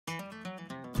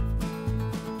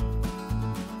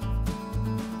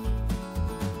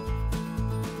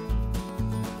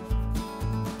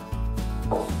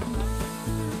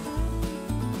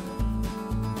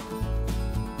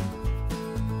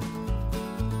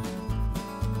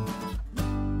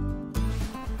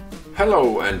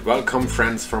Hello and welcome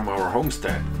friends from our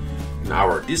homestead. In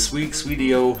our this week's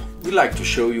video we like to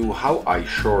show you how I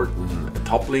shorten a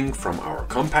toplink from our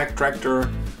compact tractor,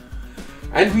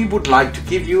 and we would like to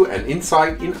give you an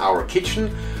insight in our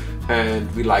kitchen,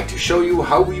 and we like to show you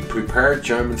how we prepare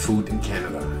German food in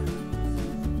Canada.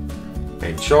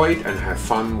 Enjoy it and have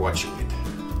fun watching it.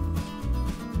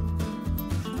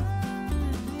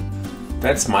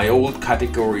 That's my old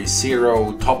category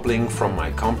 0 toplink from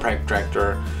my compact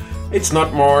tractor. It's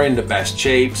not more in the best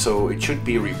shape, so it should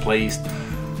be replaced.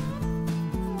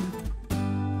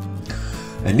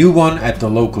 A new one at the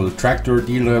local tractor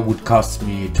dealer would cost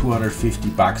me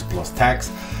 $250 plus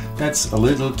tax. That's a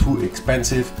little too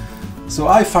expensive. So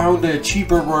I found a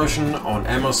cheaper version on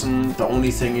Amazon. The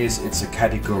only thing is it's a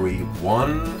category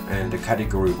 1, and the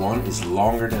category 1 is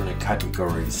longer than a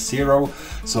category 0.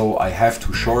 So I have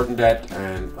to shorten that,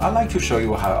 and I like to show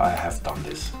you how I have done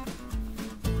this.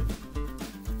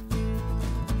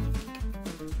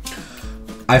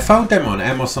 I found them on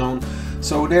Amazon,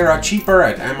 so they are cheaper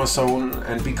at Amazon,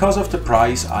 and because of the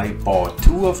price I bought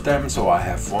 2 of them, so I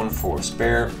have one for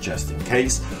spare just in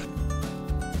case.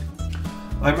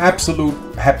 I'm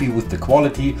absolutely happy with the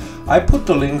quality. I put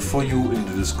the link for you in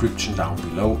the description down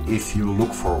below if you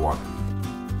look for one.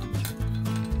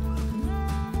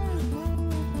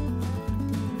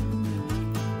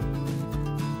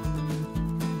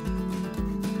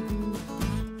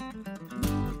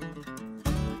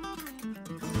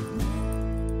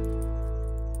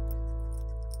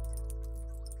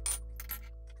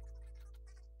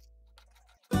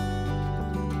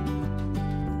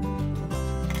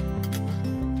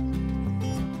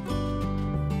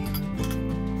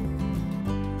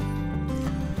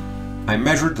 I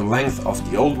measured the length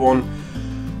of the old one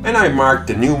and I marked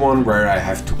the new one where I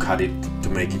have to cut it to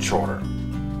make it shorter.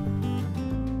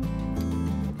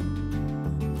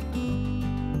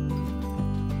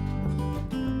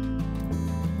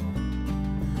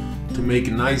 To make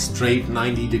a nice straight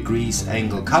 90 degrees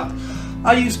angle cut,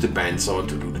 I used the bandsaw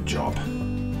to do the job.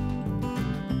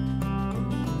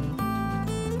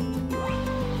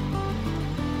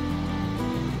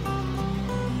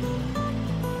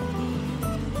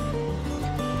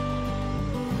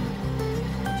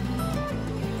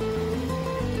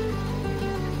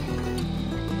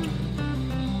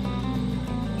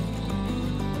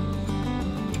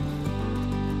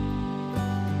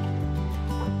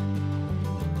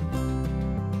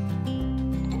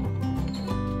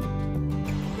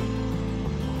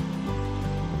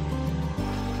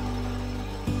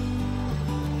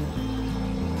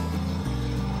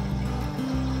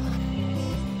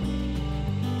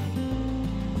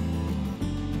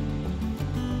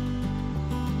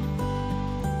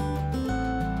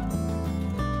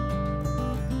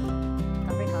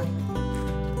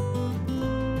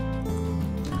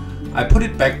 I put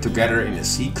it back together in a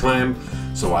C-clamp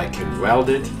so I can weld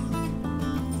it.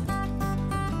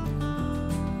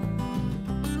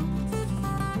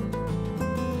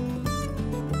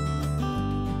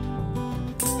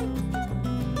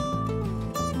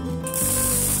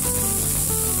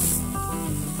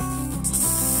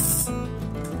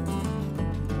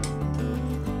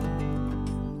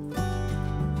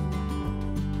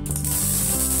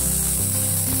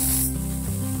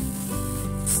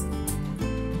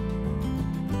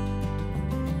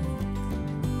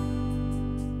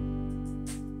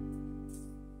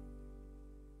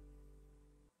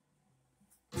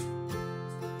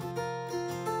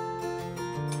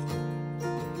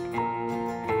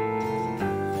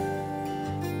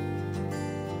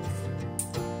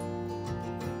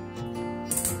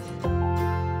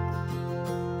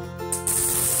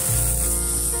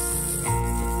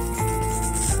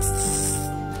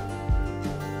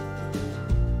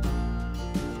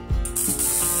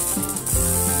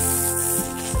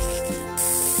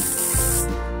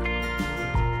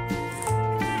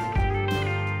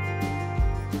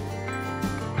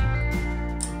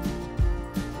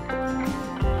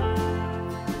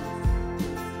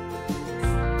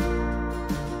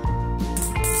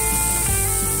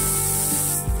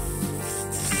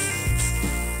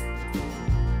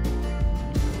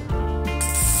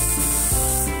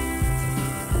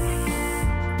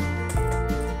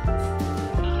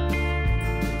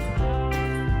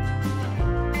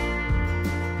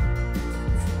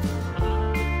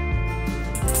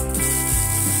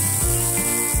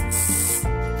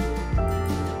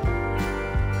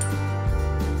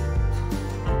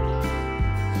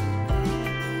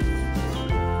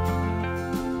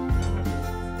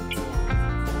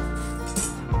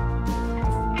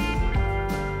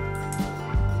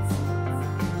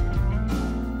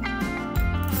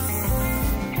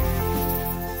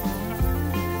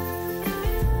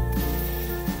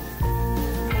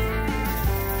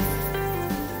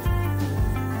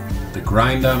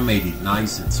 grinder made it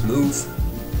nice and smooth.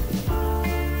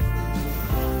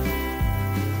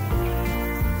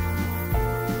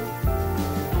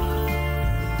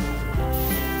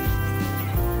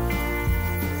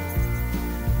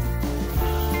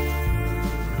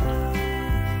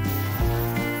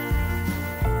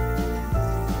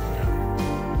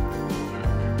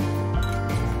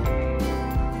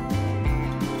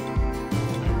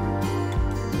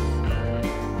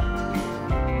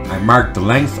 I marked the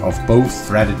length of both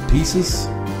threaded pieces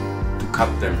to cut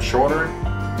them shorter.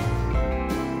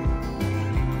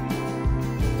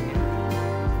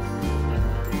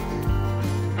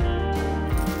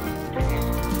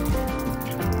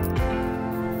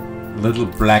 Little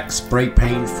black spray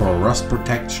paint for rust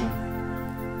protection.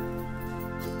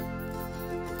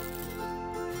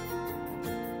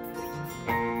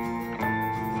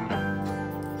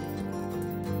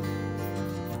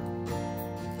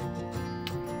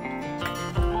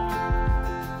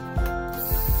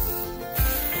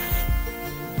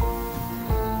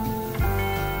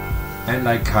 And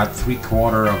I cut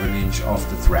 3/4 of an inch off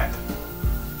the thread.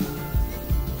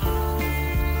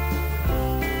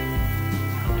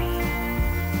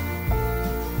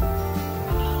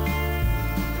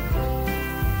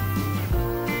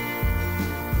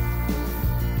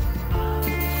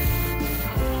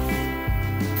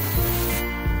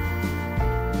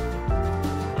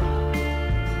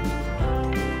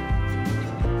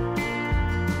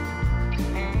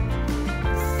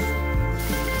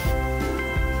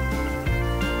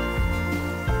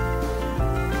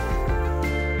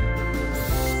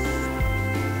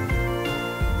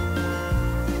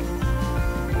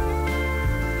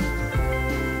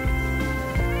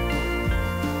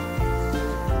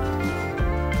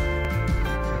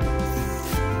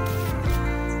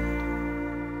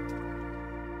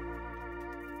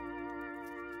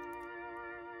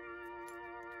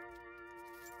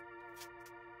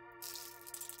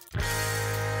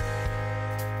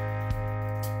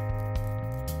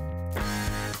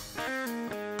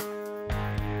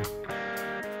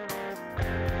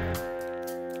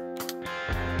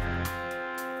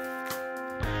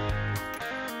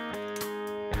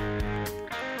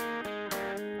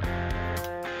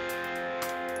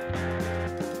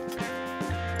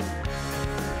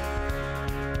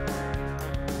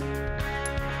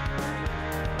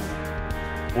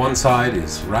 One side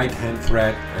is right hand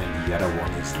thread and the other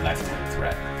one is left hand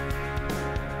thread.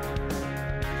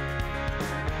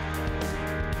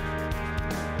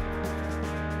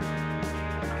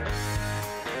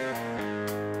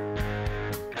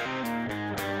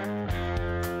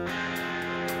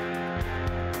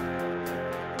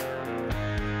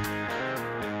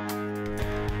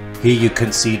 Here you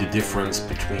can see the difference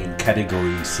between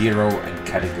category 0 and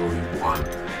category 1.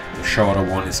 The shorter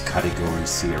one is category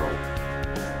 0.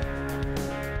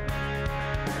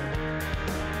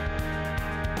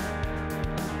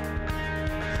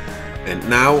 And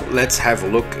now let's have a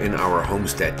look in our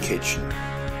Homestead Kitchen.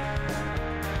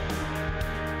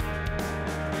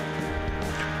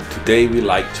 Today we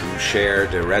like to share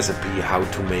the recipe how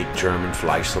to make German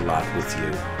Fleischaslat with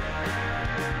you.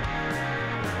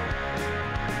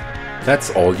 That's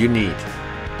all you need.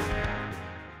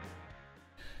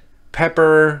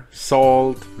 Pepper,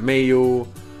 salt, mayo,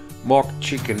 mock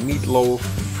chicken meatloaf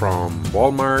from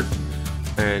Walmart,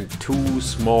 and 2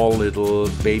 small little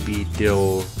baby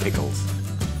dill pickles.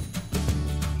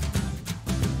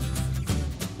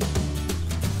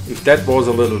 If that was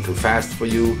a little too fast for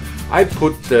you, I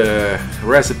put the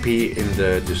recipe in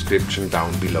the description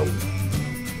down below.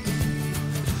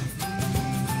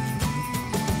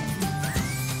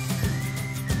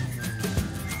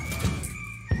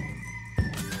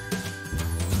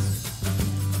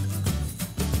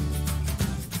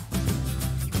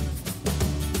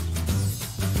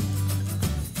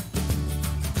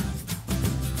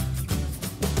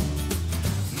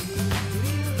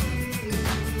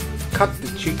 Cut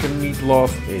the chicken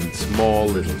meatloaf in small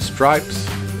little stripes.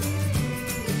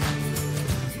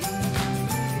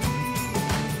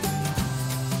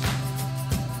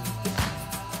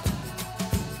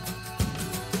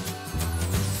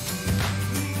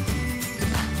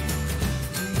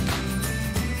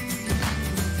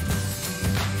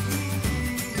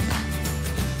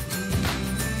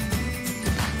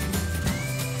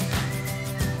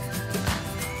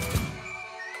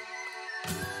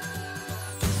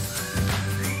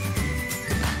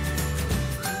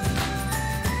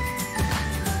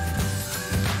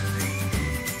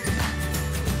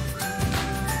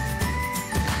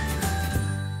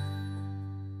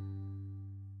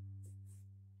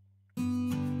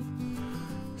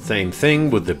 Same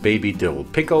thing with the baby dill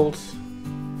pickles.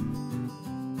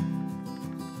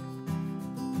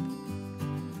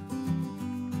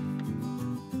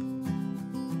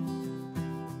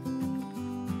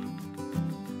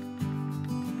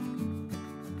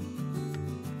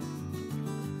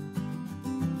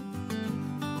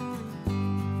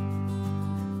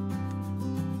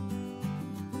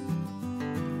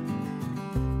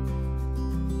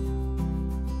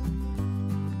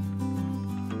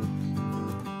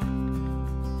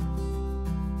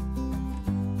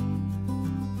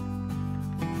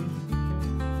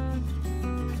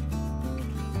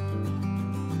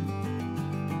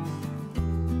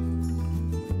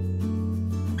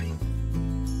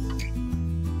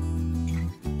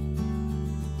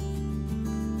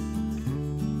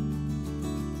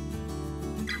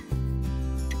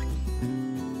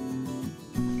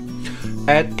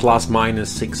 Add plus minus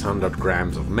 600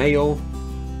 grams of mayo.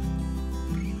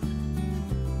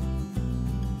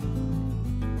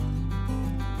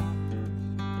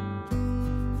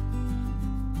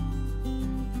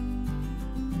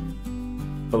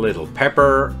 A little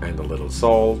pepper and a little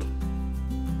salt.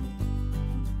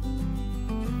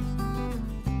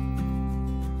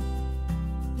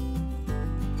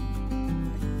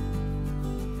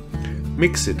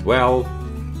 Mix it well,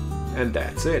 and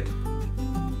that's it.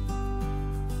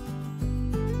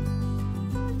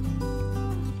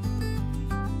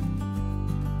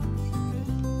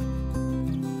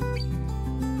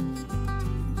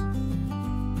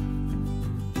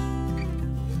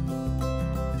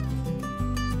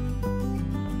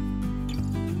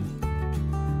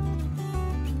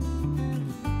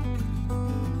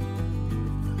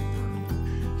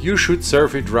 You should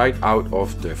serve it right out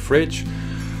of the fridge.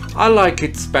 I like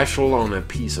it special on a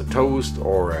piece of toast,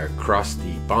 or a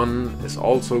crusty bun is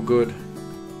also good.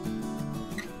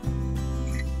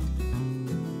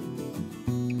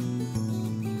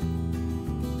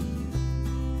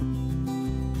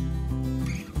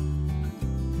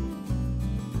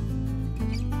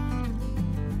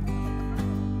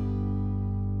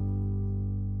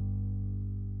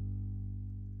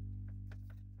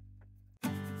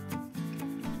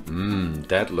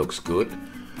 That looks good.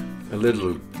 A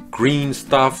little green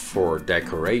stuff for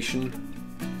decoration.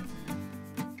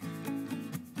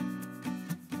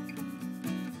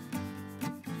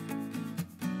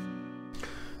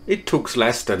 It took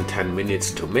less than 10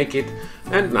 minutes to make it,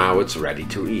 and now it's ready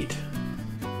to eat.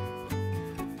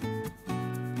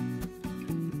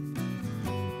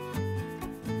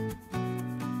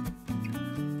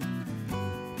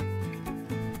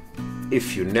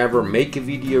 If you never make a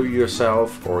video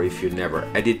yourself, or if you never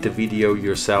edit the video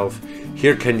yourself,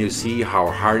 here can you see how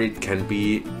hard it can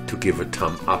be to give a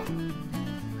thumb up.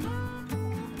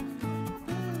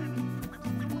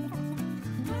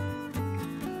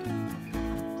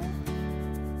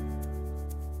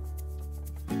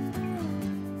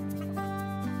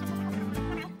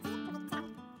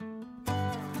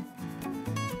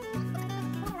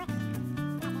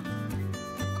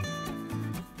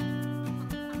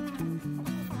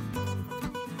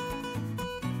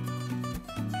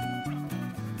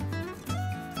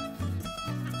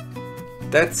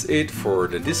 That's it for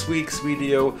this week's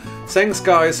video. Thanks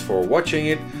guys for watching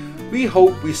it. We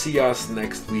hope we see us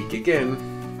next week again.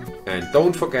 And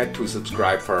don't forget to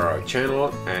subscribe for our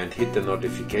channel and hit the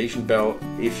notification bell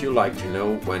if you like to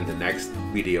know when the next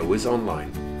video is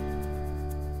online.